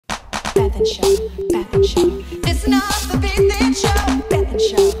BethInShow, BethInShow. Listen up for BethInShow,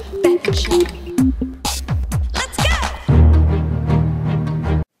 BethInShow, BethInShow. Let's go!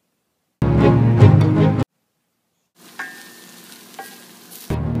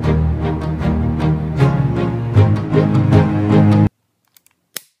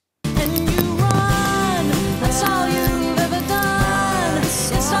 And you run, that's all you've ever done.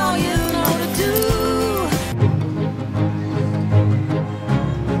 It's all you know to do.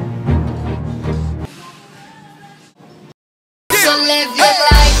 So live your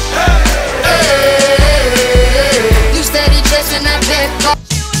life. You steady dressing that bed.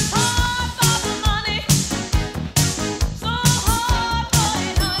 She was hard for the money, so hard for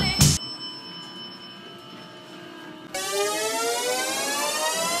it, honey.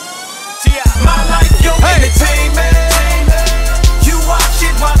 My life, your entertainment. You watch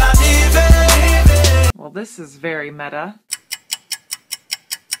it while I live it. Well, this is very meta.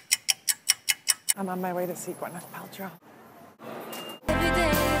 I'm on my way to see Gwyneth Paltrow. Every day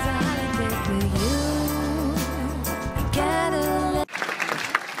is a holiday with you. I gotta let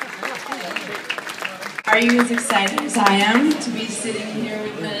Are you as excited as I am to be sitting here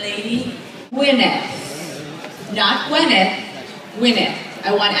with my lady? Gwyneth. Not Gwyneth. Gwyneth.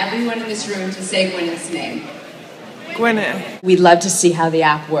 I want everyone in this room to say Gwyneth's name. Gwyneth. We'd love to see how the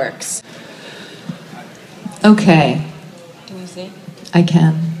app works. Okay, Can you see? I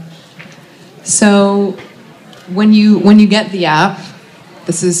can. So when you get the app,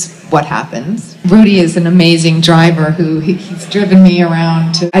 this is what happens. Rudy is an amazing driver who he's driven me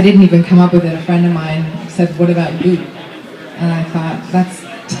around to, I didn't even come up with it. A friend of mine said, "What about you?" And I thought, that's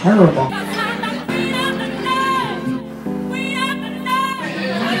terrible.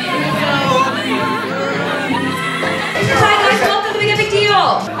 Hi guys, welcome to the Big Deal.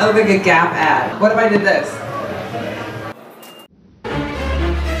 I look like a Gap ad. What if I did this?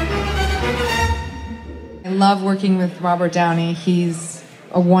 I love working with Robert Downey. He's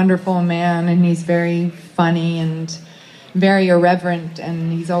a wonderful man, and he's very funny and very irreverent,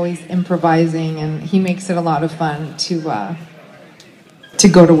 and he's always improvising, and he makes it a lot of fun to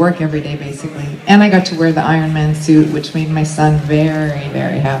go to work every day, basically. And I got to wear the Iron Man suit, which made my son very,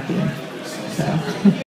 very happy. So.